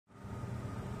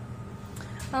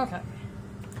Okay.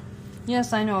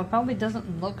 Yes, I know, it probably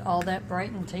doesn't look all that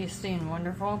bright and tasty and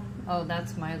wonderful. Oh,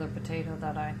 that's my other potato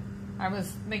that I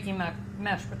was making my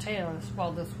mashed potatoes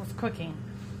while this was cooking.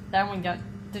 That one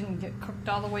didn't get cooked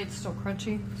all the way, it's still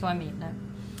crunchy, so I'm eating it.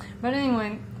 But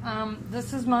anyway,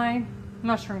 this is my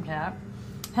mushroom cap.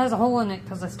 It has a hole in it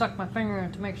because I stuck my finger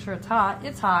in to make sure it's hot.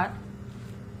 It's hot.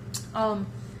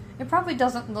 It probably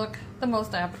doesn't look the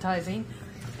most appetizing.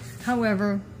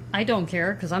 However, I don't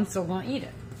care because I'm still going to eat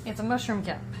it. It's a mushroom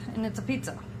cap and it's a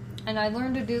pizza. And I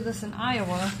learned to do this in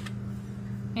Iowa.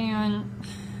 And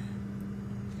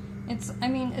it's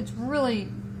really,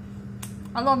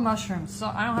 I love mushrooms, so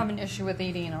I don't have an issue with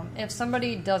eating them. If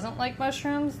somebody doesn't like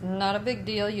mushrooms, not a big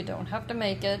deal. You don't have to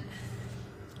make it.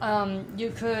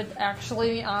 You could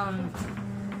actually,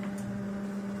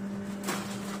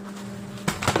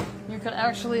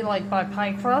 like buy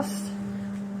pie crust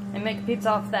and make pizza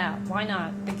off that. Why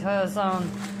not? Because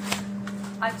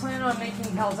I plan on making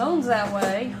calzones that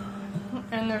way.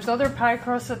 And there's other pie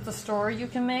crusts at the store you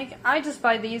can make. I just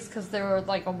buy these because they're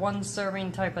like a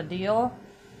one-serving type of deal.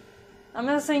 I'm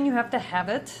not saying you have to have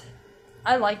it.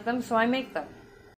 I like them, so I make them.